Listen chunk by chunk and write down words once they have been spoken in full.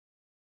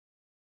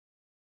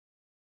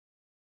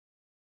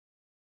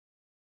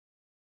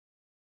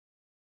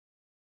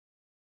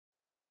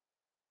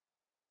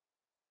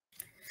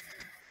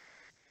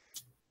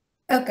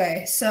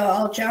Okay, so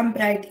I'll jump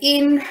right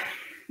in.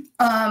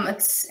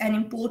 It's an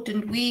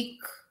important week.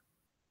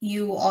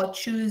 You are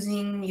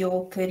choosing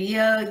your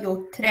career,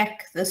 your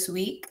track this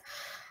week.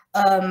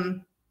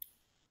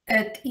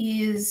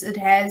 It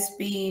has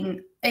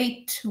been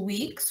 8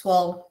 weeks,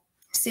 well,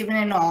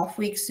 7.5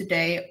 weeks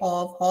today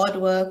of hard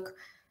work,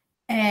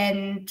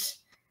 and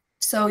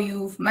so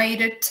you've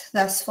made it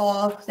thus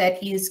far.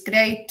 That is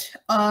great.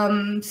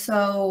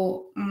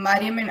 So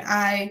Mariam and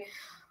I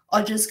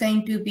are just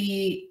going to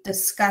be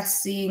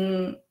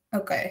discussing.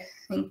 Okay, I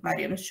think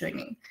Mariam is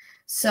joining.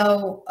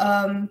 So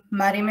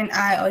Mariam and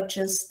I are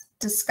just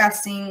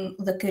discussing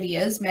the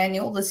careers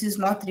manual. This is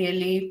not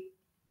really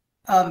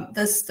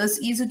this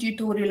is a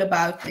tutorial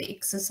about the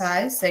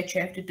exercise that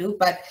you have to do,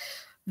 but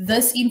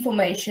this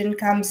information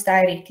comes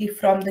directly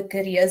from the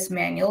careers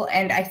manual,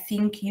 and I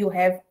think you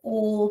have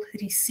all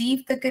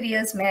received the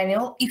careers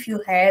manual. If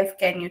you have,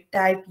 can you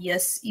type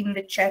yes in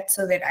the chat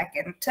so that I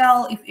can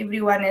tell if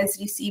everyone has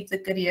received the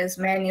careers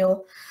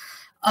manual?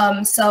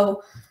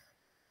 So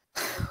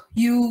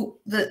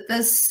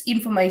this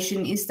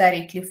information is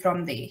directly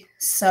from there,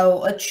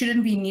 so it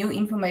shouldn't be new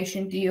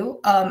information to you.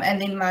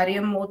 And then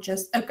Mariam will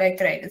just, okay,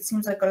 great, it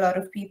seems like a lot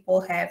of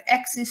people have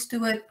access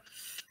to it.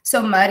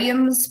 So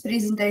Mariam's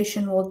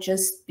presentation will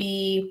just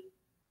be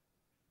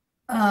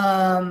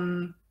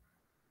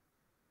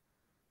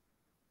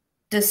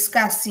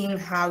discussing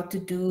how to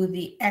do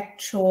the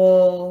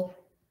actual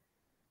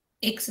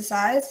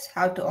exercise,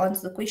 how to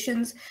answer the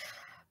questions.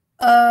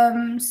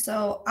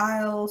 So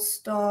I'll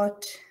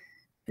start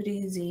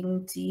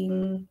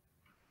presenting.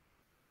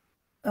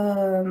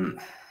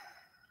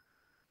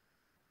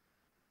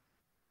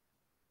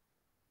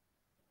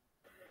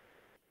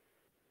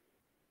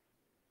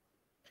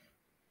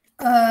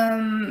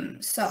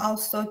 So I'll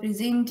start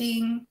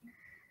presenting.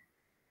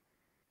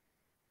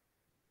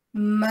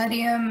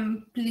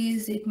 Mariam,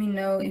 please let me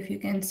know if you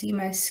can see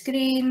my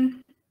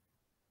screen.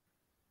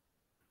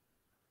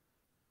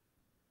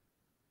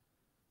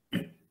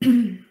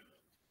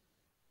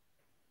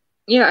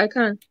 Yeah, I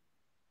can.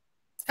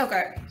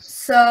 Okay,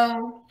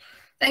 so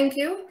thank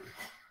you.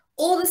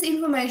 All this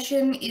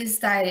information is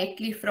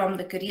directly from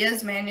the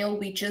careers manual.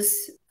 We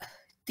just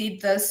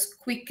did this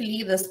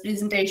quickly, this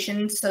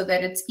presentation, so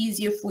that it's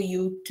easier for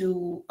you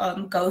to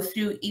go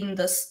through in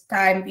this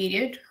time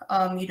period.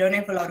 You don't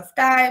have a lot of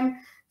time.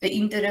 The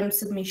interim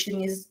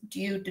submission is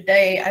due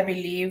today, I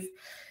believe.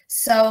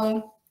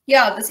 So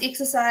yeah, this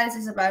exercise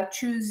is about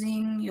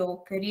choosing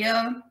your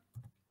career.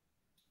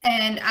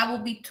 And I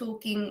will be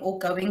talking or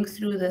going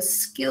through the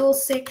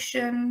skills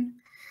section.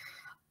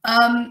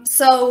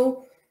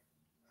 So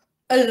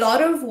a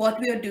lot of what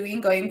we are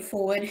doing going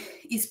forward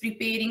is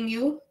preparing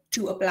you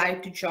to apply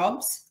to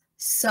jobs.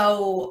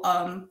 So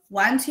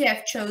once you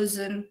have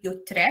chosen your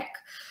track,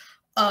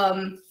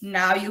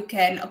 now you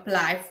can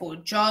apply for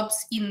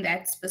jobs in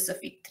that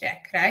specific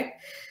track, right?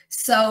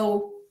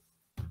 So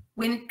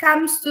when it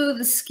comes to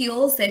the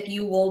skills that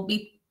you will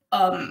be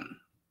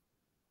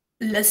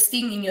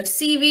listing in your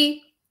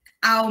CV,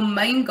 our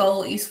main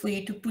goal is for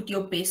you to put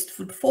your best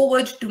foot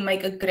forward, to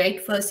make a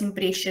great first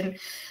impression,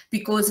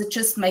 because it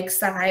just makes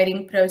the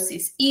hiring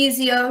process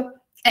easier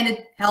and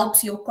it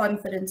helps your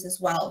confidence as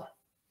well.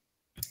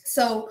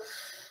 So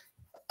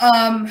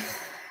I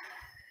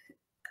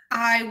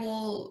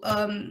will,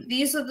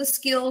 these are the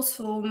skills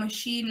for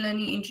machine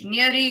learning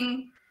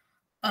engineering.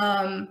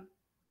 I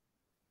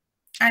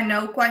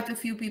know quite a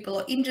few people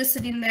are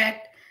interested in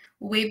that.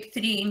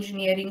 Web3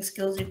 engineering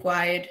skills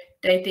required,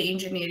 data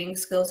engineering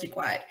skills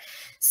required.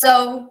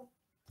 So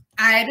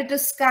I had a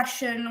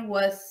discussion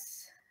with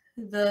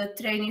the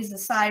trainees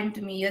assigned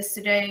to me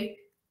yesterday.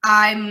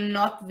 I'm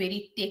not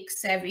very tech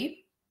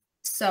savvy,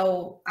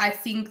 so I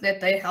think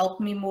that they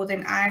helped me more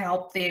than I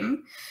helped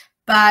them.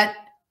 But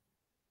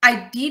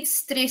I did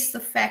stress the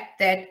fact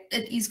that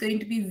it is going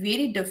to be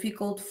very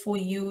difficult for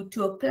you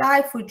to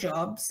apply for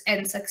jobs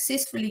and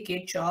successfully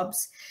get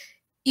jobs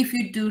if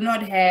you do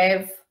not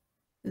have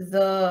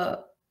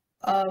the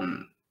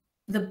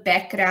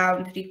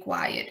background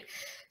required.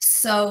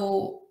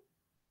 So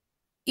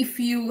if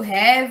you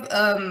have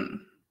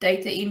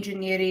data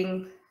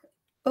engineering,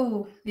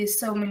 oh, there's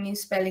so many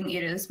spelling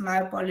errors, my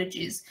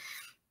apologies.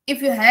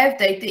 If you have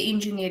data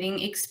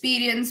engineering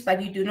experience,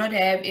 but you do not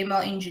have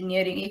ML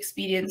engineering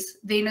experience,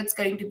 then it's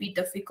going to be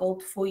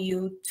difficult for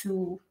you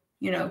to,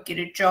 get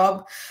a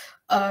job.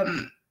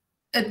 I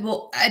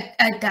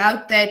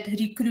doubt that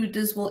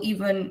recruiters will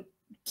even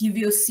give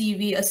your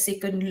CV a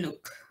second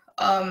look.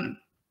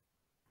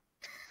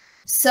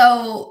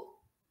 So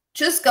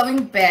just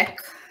going back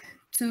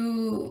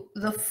to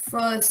the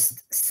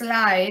first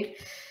slide,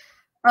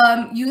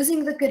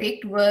 using the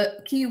correct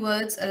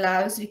keywords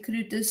allows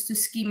recruiters to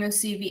skim your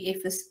CV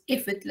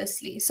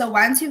effortlessly. So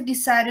once you've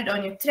decided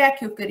on your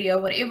track, your career,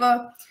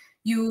 whatever,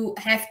 you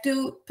have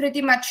to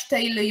pretty much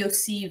tailor your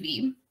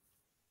CV,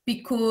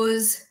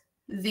 because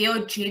there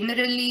are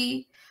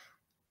generally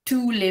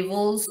 2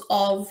 levels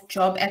of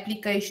job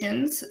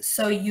applications.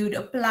 So you'd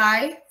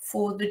apply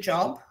for the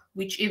job,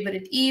 whichever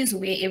it is,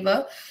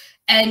 wherever,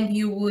 and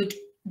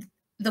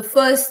the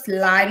first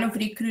line of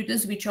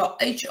recruiters, which are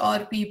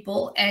HR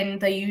people, and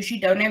they usually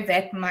don't have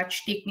that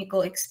much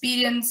technical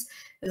experience.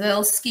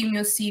 They'll skim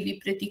your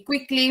CV pretty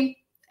quickly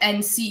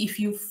and see if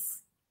you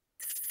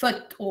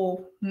fit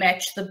or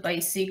match the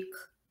basic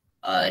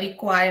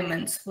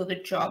requirements for the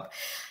job.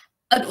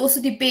 It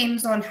also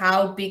depends on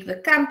how big the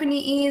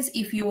company is.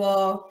 If you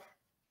are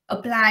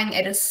applying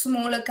at a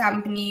smaller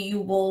company, you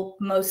will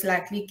most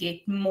likely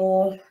get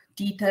more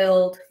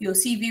detailed, your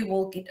CV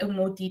will get a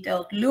more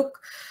detailed look.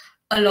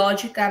 A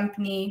larger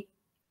company,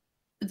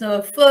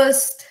 the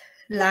first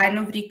line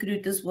of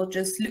recruiters will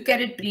just look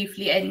at it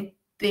briefly, and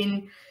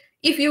then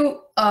if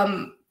you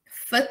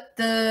fit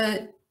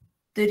the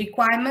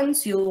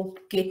requirements, you'll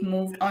get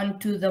moved on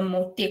to the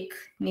more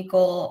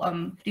technical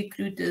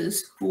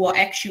recruiters who are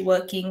actually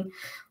working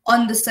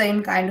on the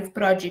same kind of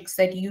projects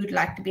that you'd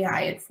like to be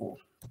hired for.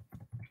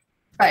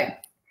 Okay.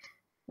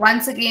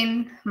 Once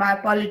again, my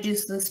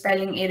apologies for the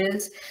spelling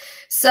errors.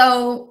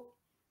 So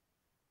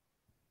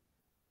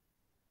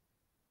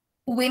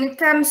when it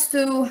comes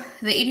to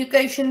the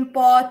education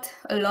part,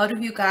 a lot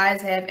of you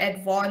guys have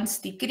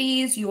advanced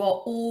degrees. You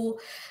are all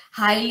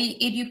highly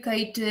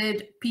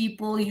educated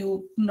people.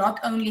 You not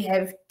only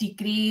have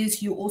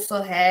degrees, you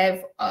also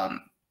have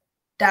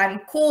done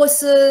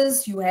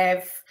courses, you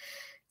have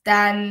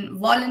done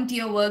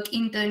volunteer work,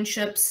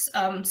 internships.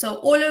 So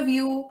all of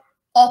you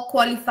are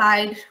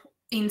qualified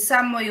in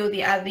some way or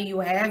the other. You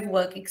have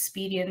work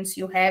experience,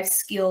 you have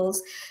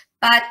skills.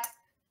 But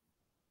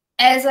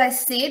as I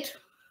said,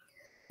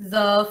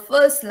 the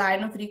first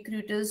line of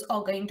recruiters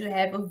are going to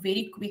have a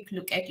very quick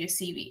look at your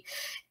CV.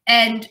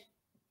 And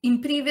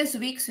in previous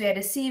weeks, we had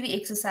a CV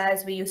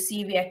exercise where your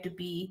CV had to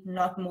be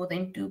not more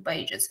than 2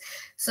 pages.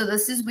 So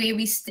this is where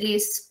we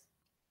stress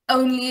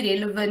only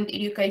relevant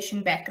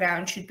education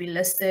background should be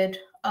listed.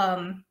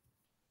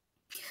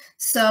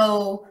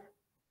 So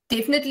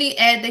definitely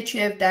add that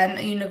you have done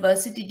a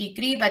university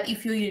degree, but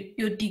if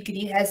your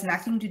degree has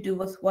nothing to do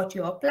with what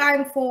you're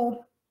applying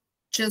for,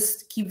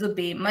 just keep the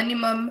bare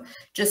minimum,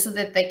 just so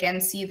that they can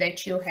see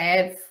that you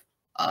have,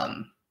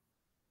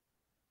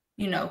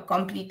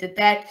 completed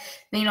that.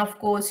 Then, of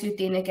course, your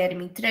 10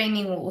 Academy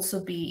training will also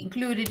be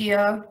included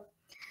here.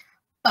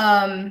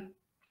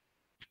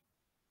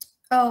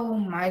 Oh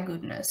my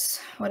goodness,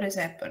 what has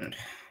happened?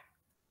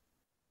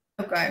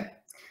 Okay.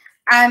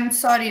 I'm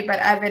sorry, but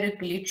I've had a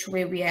glitch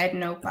where we had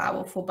no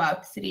power for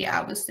about 3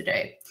 hours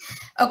today.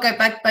 Okay,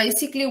 but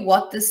basically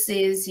what this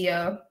says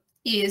here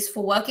is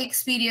for work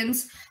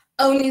experience,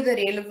 only the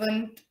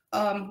relevant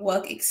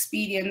work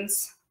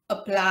experience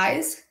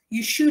applies.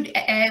 You should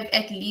have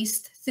at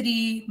least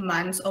 3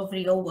 months of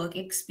real work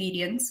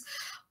experience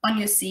on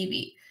your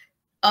CV.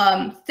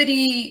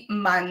 3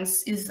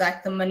 months is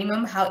like the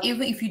minimum.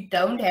 However, if you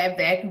don't have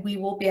that, we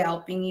will be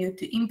helping you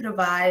to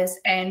improvise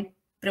and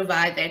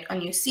provide that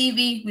on your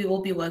CV. We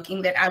will be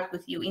working that out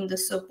with you in the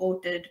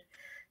supported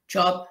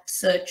job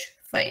search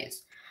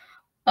phase.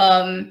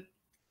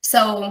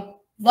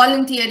 So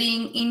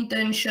volunteering,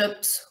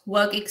 internships,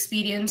 work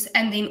experience,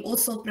 and then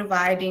also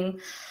providing,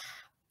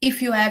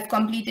 if you have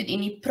completed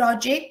any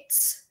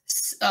projects,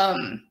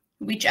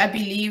 which I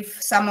believe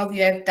some of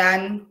you have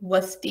done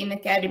with 10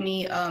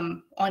 Academy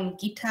on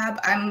GitHub,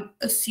 I'm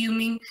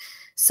assuming.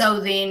 So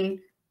then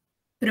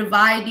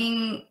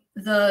providing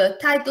the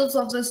titles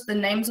of this, the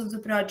names of the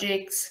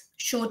projects,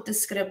 short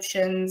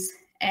descriptions,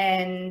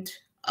 and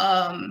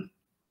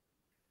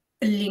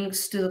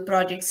links to the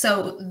project.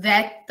 So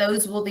that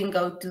those will then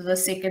go to the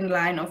second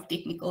line of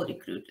technical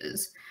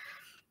recruiters.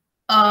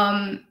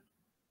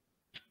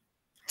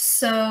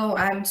 So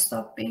I'm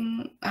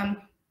stopping. I'm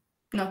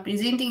not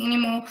presenting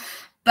anymore.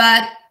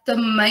 But the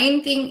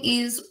main thing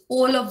is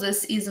all of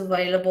this is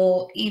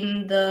available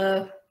in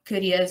the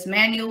careers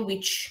manual,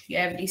 which you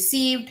have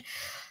received.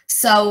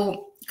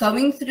 So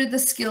going through the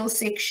skills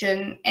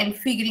section and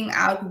figuring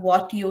out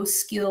what your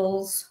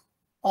skills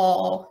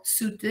are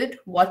suited,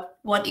 what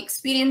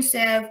experience you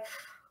have,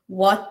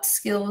 what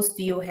skills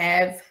do you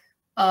have,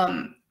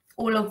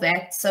 all of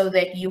that, so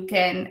that you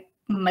can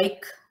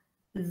make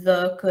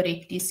the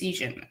correct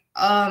decision.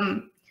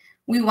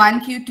 We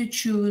want you to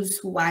choose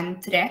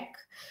one track.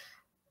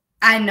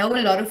 I know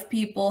a lot of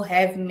people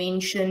have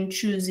mentioned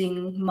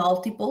choosing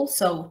multiple,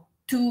 so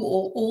 2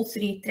 or all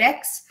 3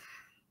 tracks.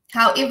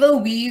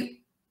 However,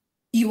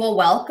 you are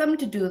welcome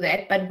to do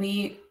that, but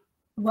we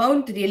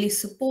won't really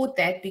support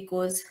that,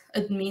 because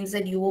it means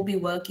that you will be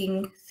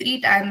working 3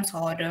 times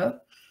harder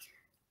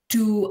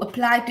to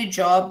apply to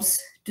jobs,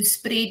 to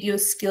spread your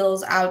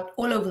skills out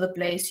all over the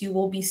place. You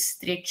will be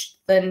stretched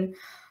thin.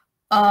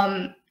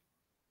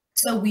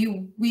 So we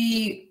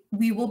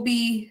will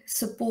be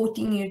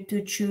supporting you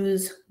to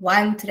choose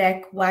one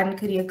track, one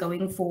career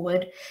going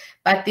forward,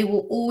 but there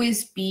will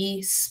always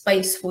be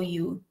space for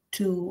you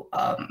to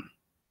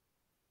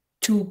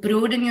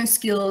broaden your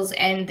skills,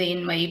 and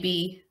then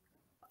maybe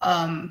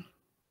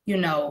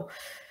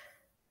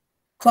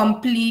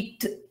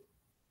complete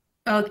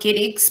get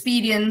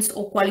experience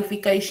or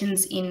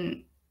qualifications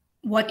in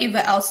whatever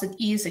else it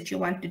is that you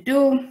want to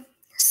do.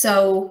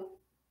 So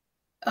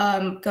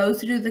go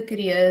through the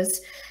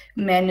careers,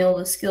 manual,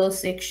 the skills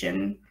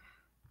section,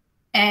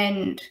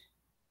 and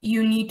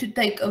you need to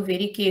take a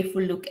very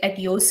careful look at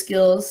your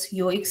skills,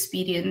 your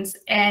experience,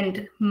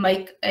 and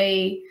make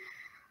a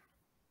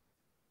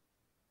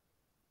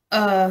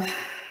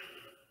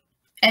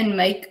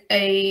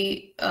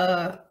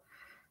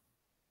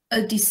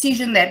a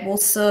decision that will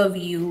serve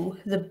you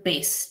the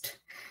best.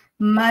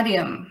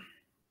 Mariam,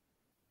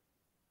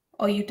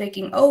 are you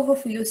taking over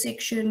for your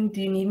section?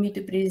 Do you need me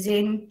to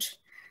present,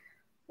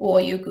 or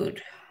are you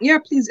good? Yeah,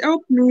 please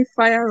help me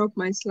fire up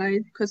my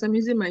slide because I'm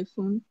using my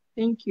phone.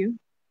 Thank you.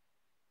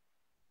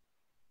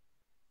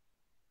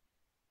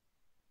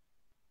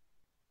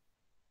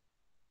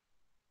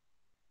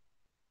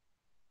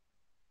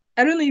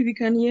 I don't know if you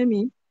can hear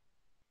me.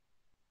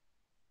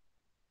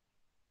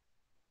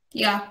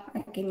 Yeah,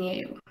 I can hear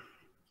you.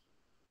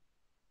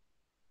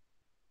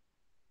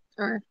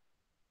 All right.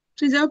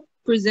 Please help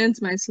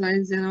present my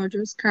slides and I'll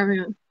just carry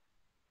on.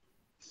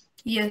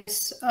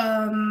 Yes.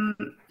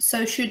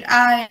 So should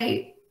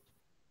I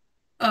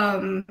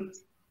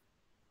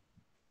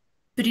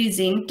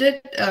present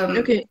it?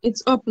 Okay,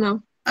 it's up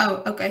now.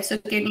 Oh, okay. So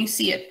can you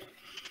see it?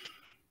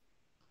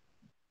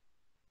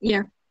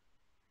 Yeah.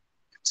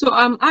 So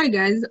hi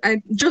guys.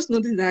 I just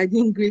noticed that I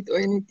didn't greet or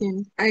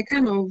anything. I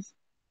kind of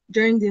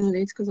joined in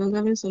late because I was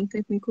having some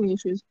technical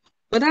issues.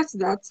 But that's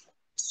that.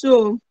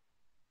 So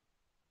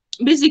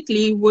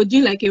basically we're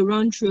doing like a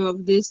run through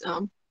of this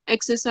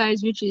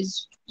exercise, which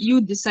is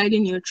you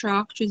deciding your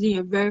track, choosing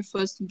your very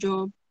first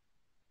job,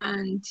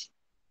 and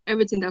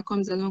everything that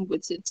comes along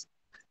with it.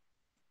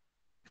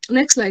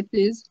 Next slide,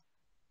 please.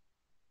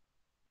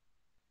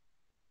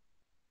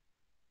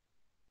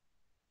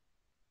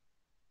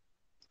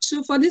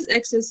 So for this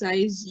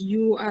exercise,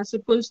 you are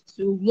supposed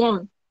to,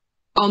 one,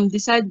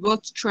 decide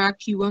what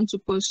track you want to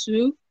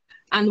pursue.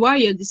 And while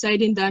you're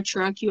deciding that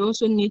track, you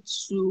also need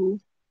to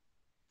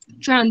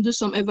try and do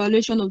some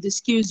evaluation of the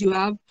skills you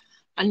have.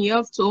 And you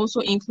have to also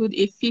include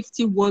a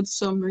 50-word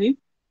summary.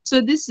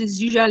 So this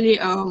is usually,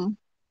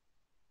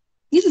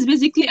 this is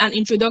basically an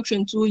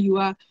introduction to who you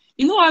are.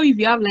 You know how if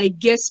you have like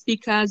guest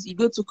speakers, you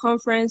go to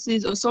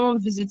conferences or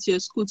someone visits your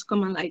school to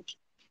come and like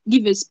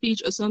give a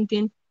speech or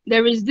something,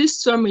 there is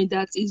this summary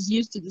that is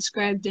used to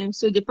describe them.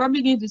 So they're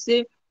probably going to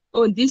say,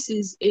 oh, this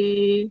is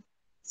a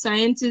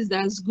scientist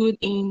that's good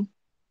in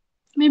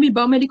maybe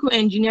biomedical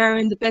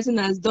engineering, the person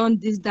has done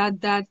this,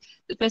 that,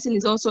 the person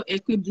is also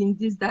equipped in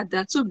this,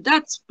 that. So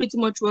that's pretty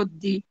much what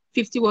the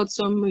 50-word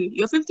summary,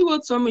 your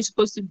 50-word summary is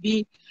supposed to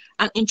be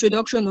an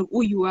introduction of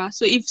who you are.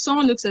 So if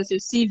someone looks at your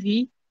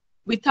CV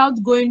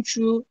without going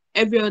through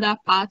every other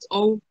part,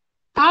 or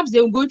perhaps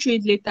they'll go through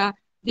it later,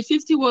 the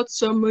 50-word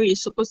summary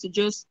is supposed to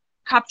just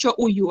capture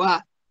who you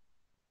are.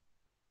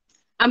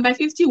 And by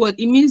 50 word,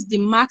 it means the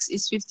max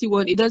is 50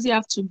 word. It doesn't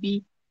have to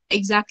be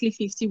exactly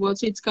 50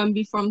 words. So it can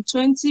be from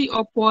 20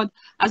 upward,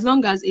 as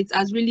long as it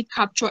has really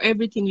captured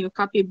everything you're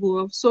capable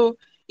of. So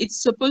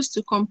it's supposed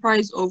to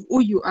comprise of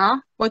who you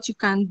are, what you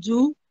can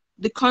do,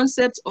 the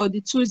concepts or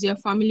the tools you're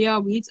familiar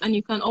with, and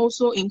you can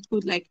also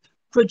include like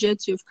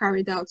projects you've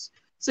carried out.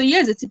 So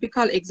here's a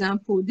typical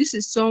example. This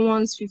is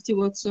someone's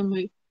 50-word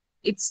summary.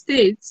 It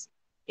states,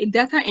 a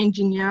data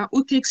engineer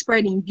who takes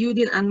pride in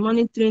building and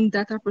monitoring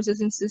data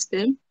processing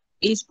system,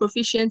 is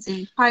proficient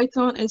in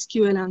Python,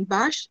 SQL, and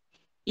Bash.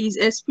 He's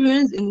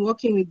experienced in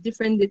working with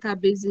different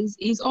databases.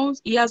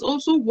 He has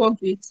also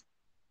worked with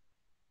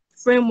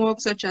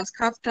frameworks such as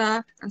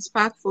Kafka and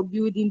Spark for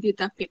building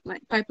data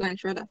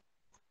pipelines rather.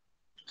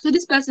 So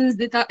this person's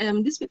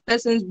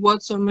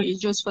word summary is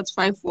just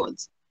 45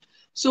 words.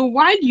 So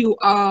while you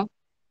have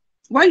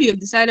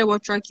decided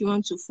what track you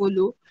want to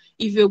follow,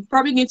 if you're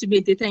probably going to be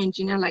a data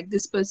engineer like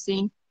this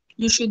person,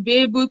 you should be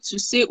able to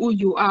say who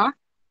you are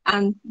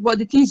and what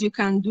the things you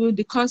can do,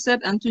 the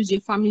concept and tools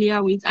you're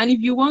familiar with, and if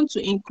you want to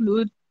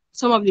include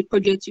some of the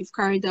projects you've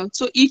carried out.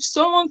 So if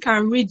someone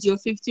can read your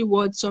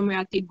 50-word summary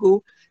at a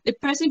go, the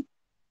person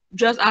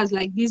just has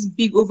like this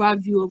big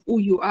overview of who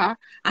you are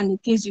and the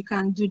things you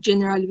can do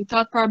generally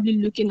without probably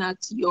looking at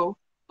your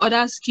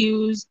other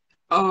skills,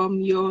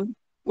 your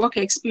work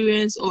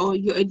experience or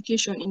your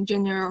education in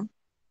general.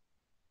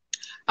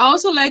 I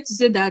also like to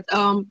say that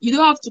you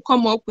don't have to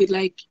come up with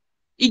like,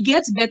 it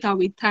gets better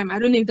with time. I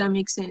don't know if that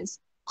makes sense.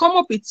 Come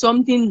up with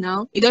something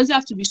now. It doesn't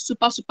have to be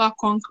super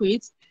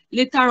concrete.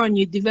 Later on,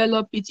 you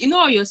develop it. You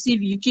know, your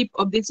CV, you keep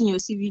updating your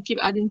CV, you keep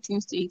adding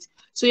things to it.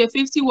 So your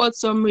 50-word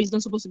summary is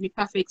not supposed to be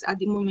perfect at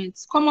the moment.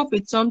 Come up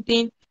with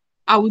something.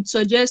 I would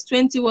suggest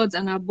 20 words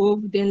and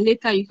above. Then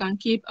later you can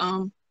keep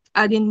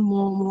adding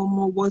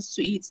more words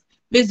to it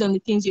based on the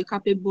things you're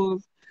capable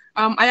of.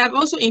 I have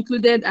also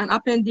included an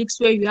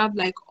appendix where you have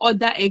like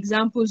other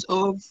examples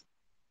of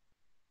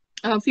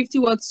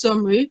 50-word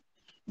summary,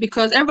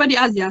 because everybody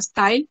has their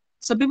style.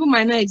 Some people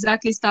might not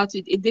exactly start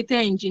with a data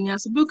engineer.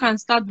 Some people can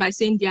start by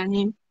saying their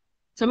name.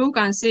 Some people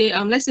can say,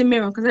 let's say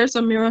Meron, because there's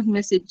some Meron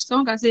message.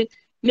 Someone can say,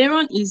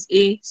 Meron is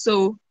a,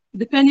 so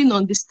depending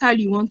on the style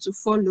you want to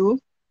follow,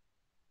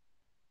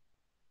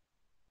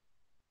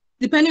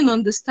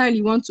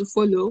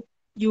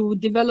 you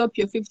develop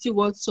your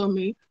 50-word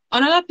summary.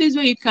 Another place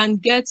where you can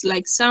get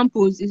like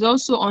samples is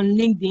also on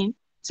LinkedIn.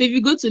 So if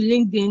you go to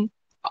LinkedIn,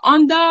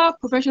 under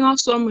professional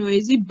summary, or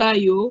is it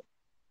bio,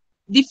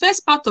 the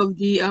first part of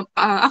the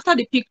after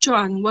the picture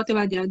and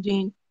whatever they are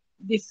doing,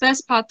 the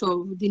first part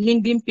of the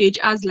LinkedIn page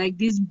has like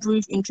this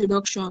brief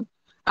introduction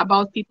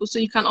about people. So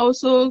you can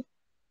also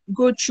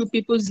go through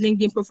people's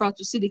LinkedIn profile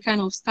to see the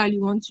kind of style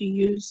you want to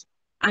use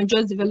and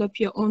just develop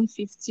your own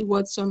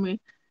 50-word summary.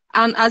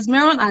 And as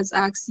Meron has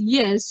asked,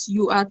 yes,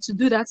 you are to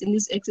do that in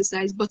this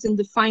exercise, but in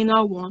the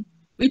final one,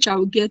 which I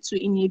will get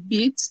to in a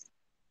bit.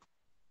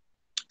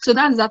 So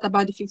that's that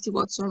about the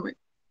 50-word summary.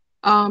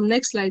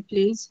 Next slide,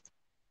 please.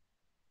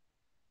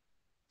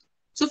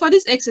 So for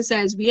this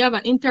exercise, we have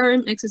an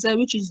interim exercise,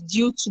 which is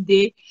due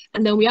today,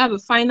 and then we have a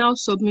final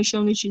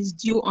submission, which is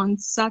due on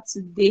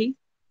Saturday.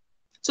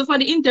 So for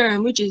the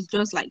interim, which is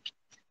just like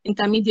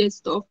intermediate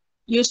stuff,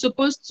 you're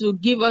supposed to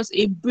give us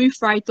a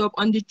brief write-up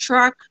on the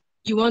track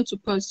you want to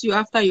pursue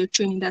after your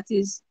training. That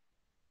is,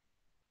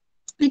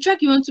 the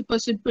track you want to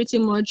pursue pretty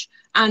much,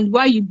 and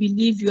why you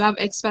believe you have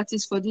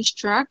expertise for this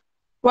track.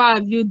 Why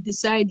have you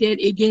decided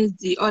against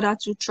the other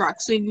two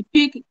tracks? So if you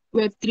pick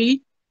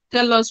Web3,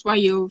 tell us why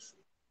you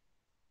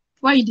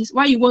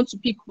want to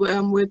pick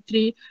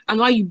Web3 and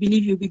why you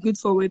believe you'll be good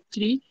for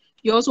Web3.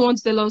 You also want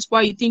to tell us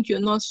why you think you're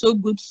not so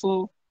good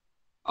for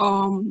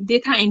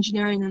data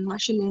engineering and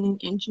machine learning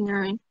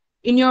engineering.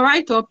 In your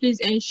write-up, please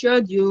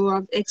ensure you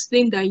have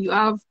explained that you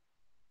have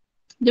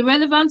the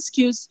relevant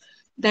skills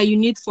that you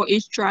need for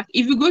each track.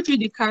 If you go through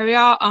the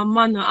career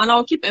manual, and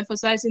I'll keep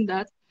emphasizing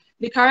that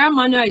the career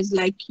manual is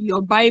like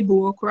your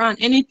Bible or Quran,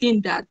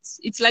 anything that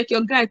it's like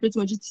your guide, pretty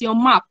much. It's your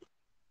map.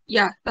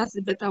 Yeah, that's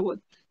the better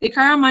word. The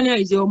career manual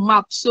is your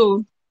map,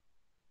 so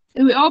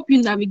it will help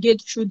you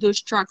navigate through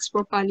those tracks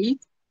properly.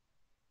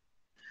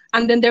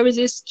 And then there is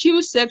a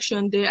skill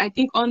section there, I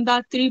think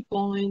under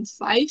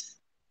 3.5,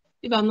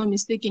 if I'm not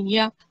mistaken.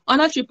 Yeah,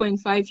 under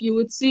 3.5, you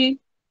would see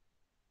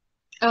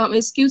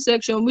a skill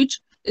section, which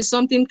is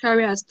something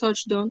Carrie has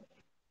touched on.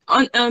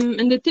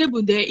 In the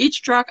table there,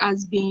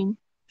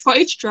 for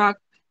each track,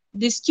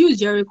 the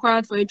skills you're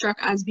required for each track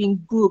has been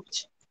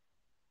grouped,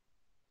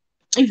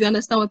 if you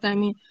understand what I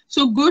mean.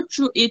 So go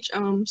through each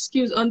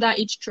skills under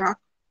each track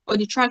or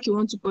the track you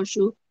want to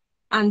pursue,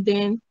 and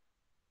then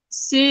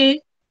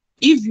say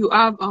if you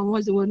have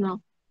what's the word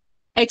now?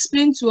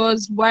 Explain to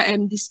us why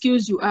the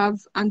skills you have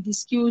and the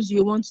skills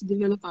you want to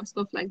develop and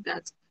stuff like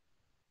that.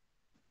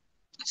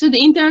 So the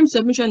interim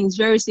submission is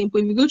very simple.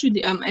 If you go to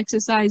the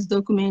exercise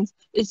document,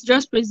 it's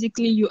just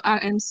basically you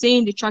are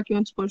saying the track you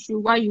want to pursue,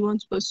 why you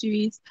want to pursue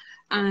it,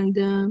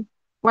 and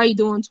why you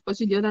don't want to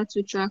pursue the other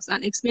two tracks,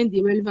 and explain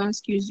the relevant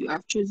skills you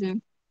have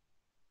chosen,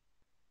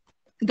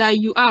 that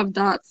you have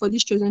that for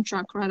this chosen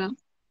track rather.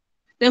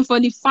 Then for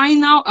the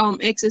final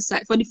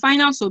exercise, for the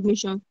final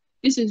submission,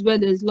 this is where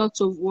there's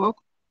lots of work.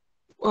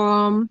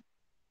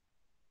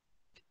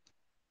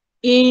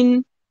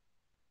 In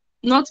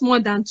not more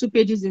than 2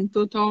 pages in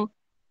total,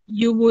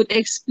 you would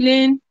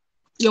explain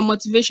your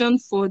motivation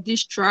for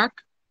this track,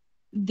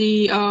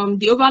 the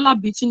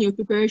overlap between your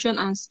preparation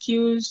and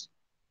skills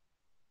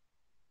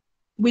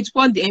with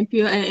what the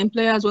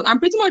employers want. I'm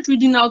pretty much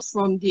reading out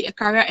from the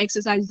career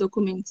exercise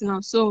document now,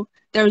 so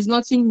there is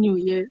nothing new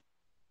here.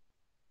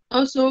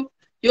 Also,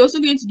 you're also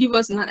going to give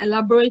us an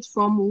elaborate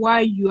from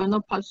why you are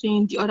not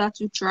pursuing the other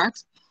two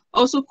tracks.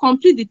 Also,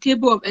 complete the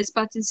table of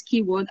expertise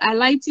keyword,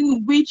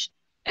 highlighting which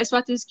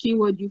expertise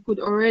keyword you could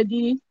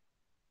already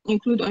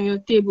include on your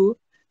table.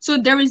 So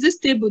there is this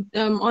table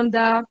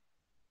under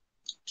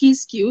key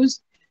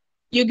skills.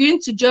 You're going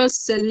to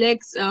just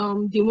select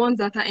the ones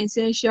that are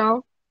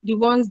essential, the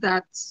ones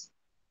that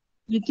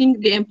you think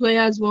the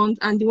employers want,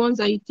 and the ones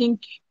that you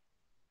think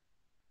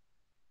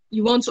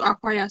you want to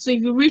acquire. So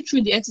if you read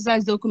through the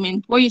exercise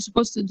document, what you're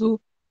supposed to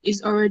do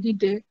is already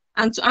there.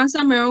 And to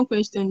answer my own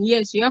question,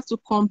 yes, you have to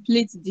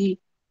complete the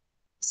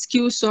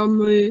skill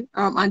summary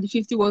and the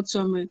 50-word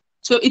summary.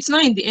 So it's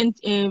not in the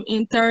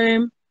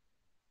interim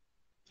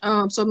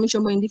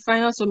submission, but in the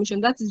final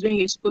submission, that is when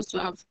you're supposed to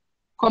have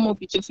come up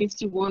with your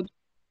 50-word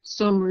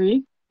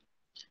summary.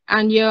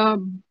 And you're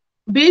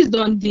based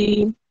on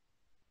the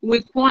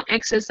week 1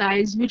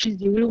 exercise, which is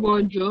the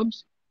real-world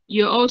jobs,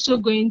 you're also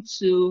going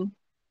to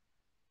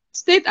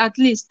state at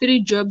least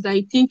 3 jobs that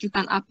you think you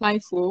can apply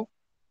for,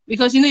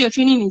 because you know your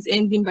training is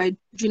ending by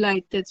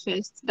July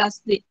 31st.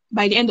 That's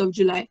by the end of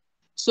July.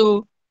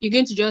 So you're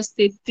going to just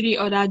state 3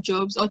 other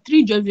jobs or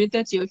 3 jobs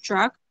related to your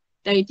track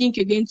that you think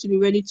you're going to be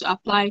ready to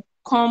apply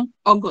come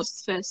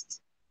August 1st.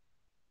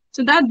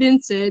 So that being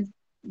said,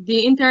 the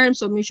interim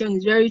submission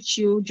is very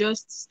chill.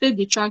 Just state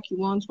the track you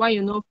want, why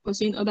you're not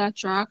pursuing other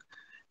track,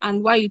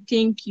 and why you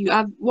think you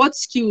have, what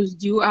skills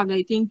do you have that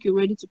you think you're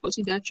ready to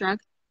pursue that track.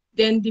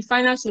 Then the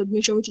final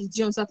submission, which is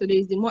due on Saturday,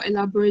 is the more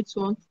elaborate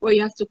one, where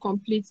you have to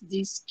complete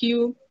the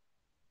skill,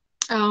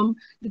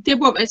 the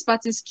table of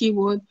expertise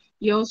keyword.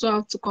 You also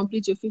have to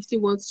complete your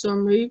 50-word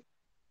summary,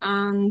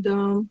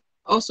 and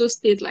also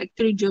state like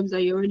 3 jobs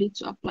that you're ready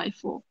to apply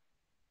for.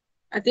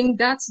 I think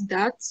that's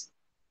that.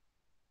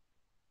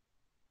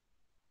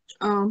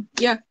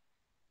 Yeah.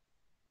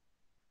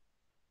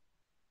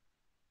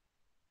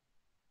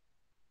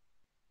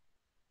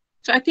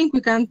 So I think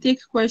we can take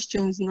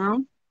questions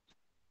now.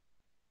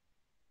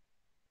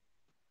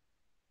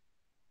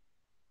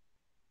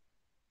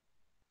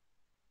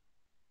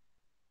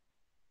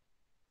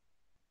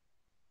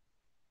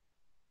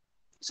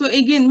 So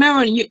again,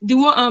 Maron,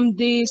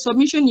 the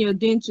submission you're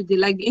doing today,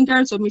 like the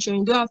interim submission,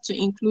 you don't have to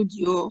include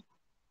your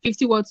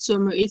 50-word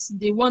summary. It's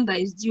the one that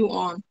is due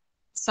on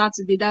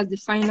Saturday. That's the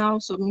final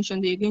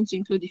submission that you're going to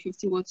include the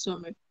 50-word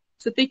summary.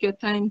 So take your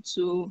time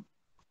to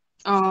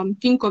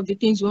think of the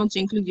things you want to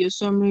include in your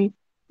summary.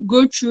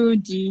 Go through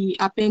the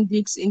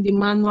appendix in the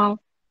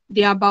manual.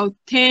 There are about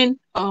 10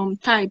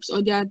 types,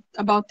 or there are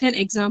about 10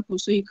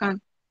 examples, so you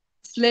can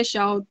flesh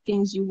out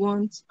things you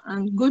want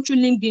and go through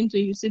LinkedIn so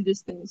you see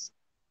these things.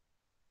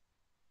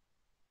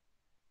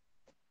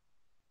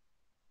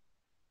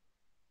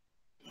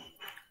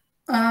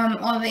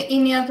 Are there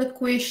any other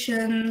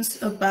questions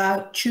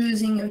about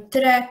choosing your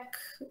track,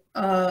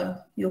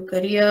 your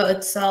career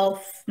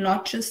itself,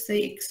 not just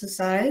the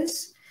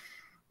exercise?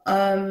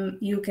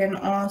 You can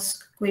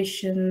ask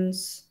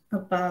questions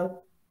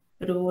about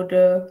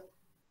broader.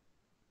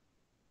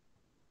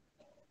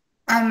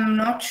 I'm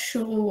not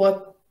sure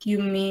what you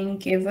mean,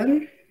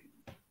 Kevin.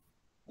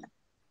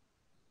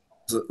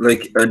 So,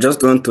 like, I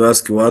just want to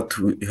ask what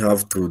we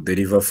have to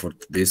deliver for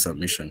today's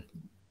submission.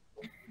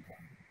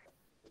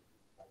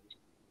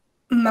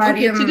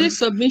 Mariam, Okay,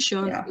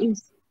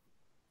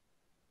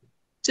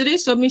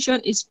 today's submission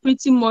is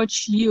pretty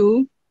much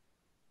you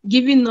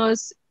giving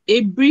us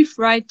a brief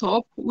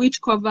write-up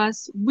which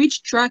covers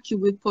which track you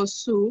will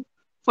pursue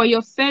for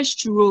your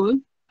first role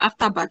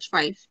after batch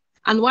 5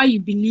 and why you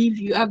believe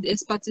you have the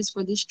expertise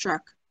for this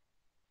track.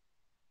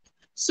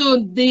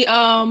 So the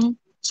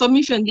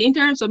submission, the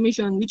interim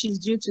submission, which is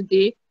due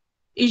today,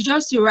 is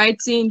just you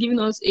writing, giving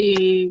us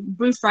a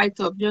brief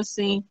write-up, just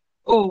saying,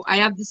 oh, I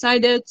have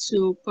decided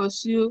to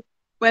pursue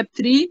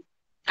Web3,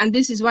 and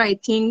this is why I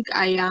think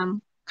I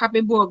am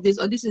capable of this,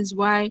 or this is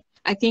why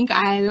I think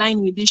I align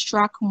with this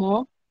track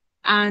more,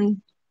 and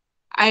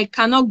I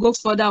cannot go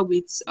further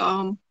with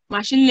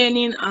machine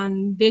learning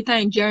and data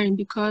engineering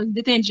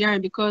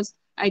because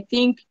I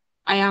think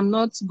I am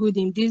not good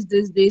in this,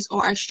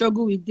 or I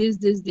struggle with this.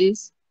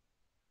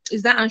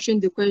 Is that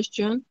answering the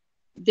question?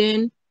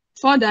 Then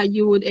further,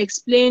 you would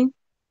explain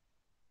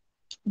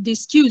the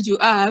skills you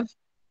have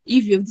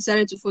if you've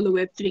decided to follow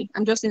Web3.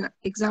 I'm just an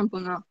example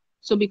now.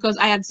 So because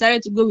I have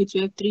decided to go with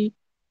Web3,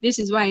 this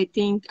is why I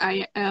think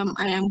I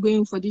am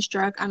going for this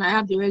track and I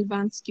have the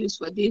relevant skills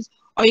for this.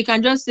 Or you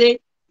can just say,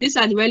 these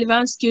are the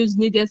relevant skills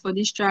needed for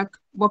this track.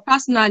 But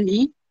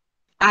personally,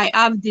 I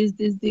have this,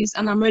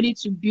 and I'm ready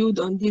to build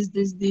on this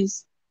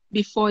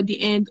before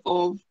the end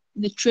of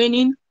the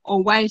training,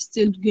 or while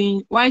still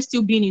being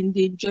in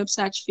the job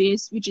search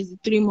phase, which is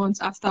 3 months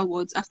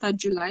afterwards, after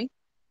July.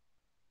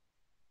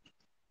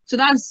 So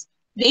that's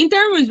the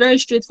interim is very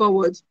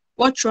straightforward.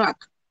 What track?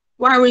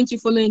 Why aren't you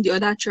following the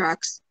other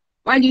tracks?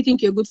 Why do you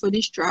think you're good for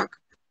this track?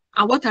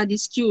 And what are the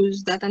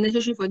skills that are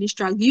necessary for this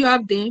track? Do you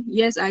have them?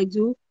 Yes, I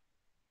do.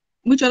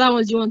 Which other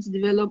ones do you want to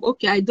develop?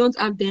 Okay, I don't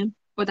have them,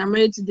 but I'm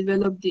ready to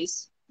develop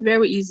this.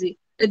 Very easy.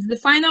 It's the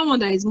final one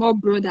that is more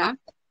broader.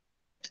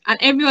 And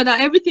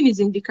everything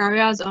is in the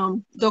careers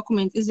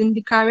document, is in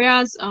the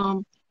careers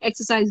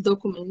exercise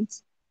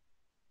document.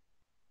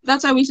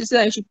 That's why we should say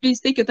that you should please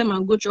take your time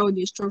and go through all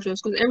the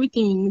instructions, because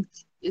everything you need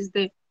is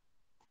there.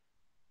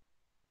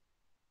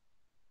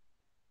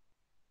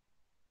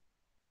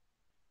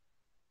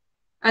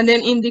 And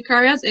then in the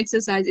careers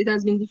exercise, it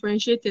has been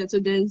differentiated. So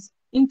there's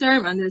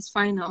interim and there's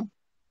final.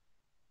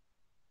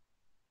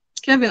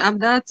 Kevin, have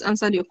that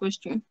answered your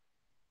question?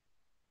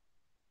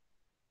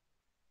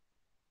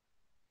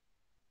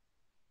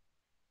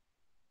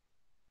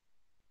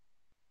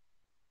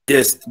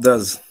 Yes, it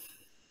does.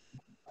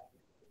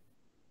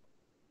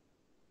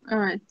 All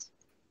right.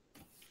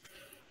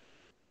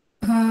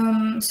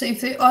 So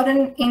if there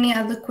aren't any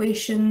other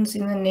questions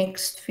in the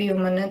next few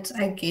minutes,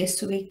 I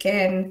guess we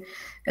can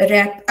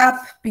wrap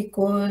up,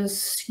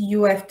 because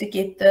you have to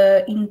get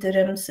the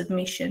interim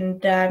submission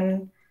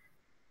done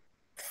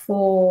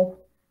for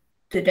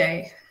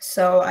today.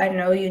 So I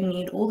know you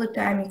need all the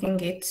time you can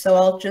get. So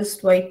I'll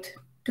just wait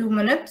 2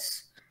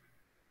 minutes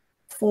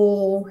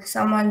for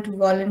someone to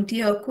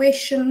volunteer a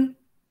question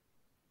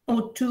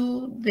or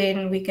two,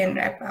 then we can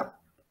wrap up.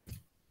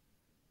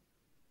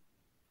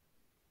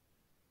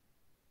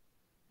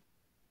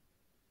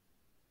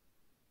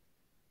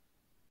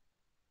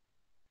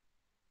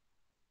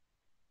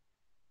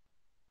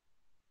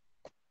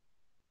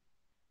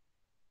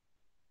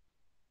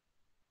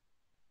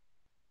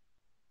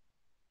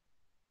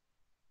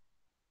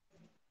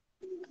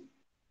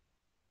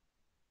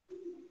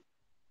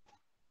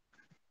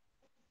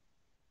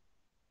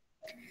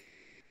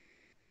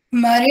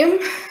 Mariam,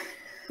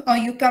 are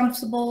you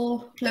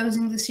comfortable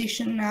closing the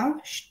session now?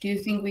 Do you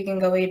think we can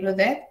go ahead with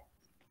that?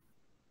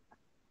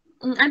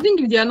 I think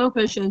if there are no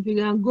questions, we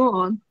can go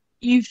on.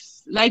 If,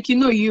 like,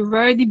 you've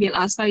already been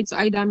assigned to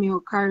either me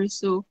or Carrie,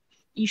 so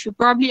you should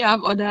probably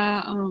have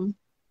other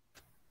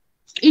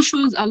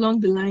issues along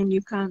the line,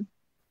 you can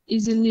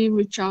easily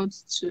reach out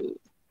to.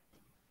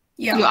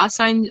 your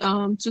assigned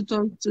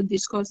tutor to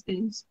discuss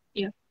things.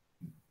 Yeah.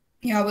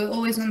 Yeah, we're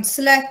always on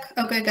Slack.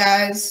 Okay,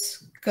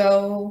 guys,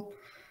 go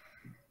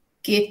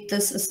get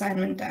this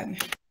assignment done.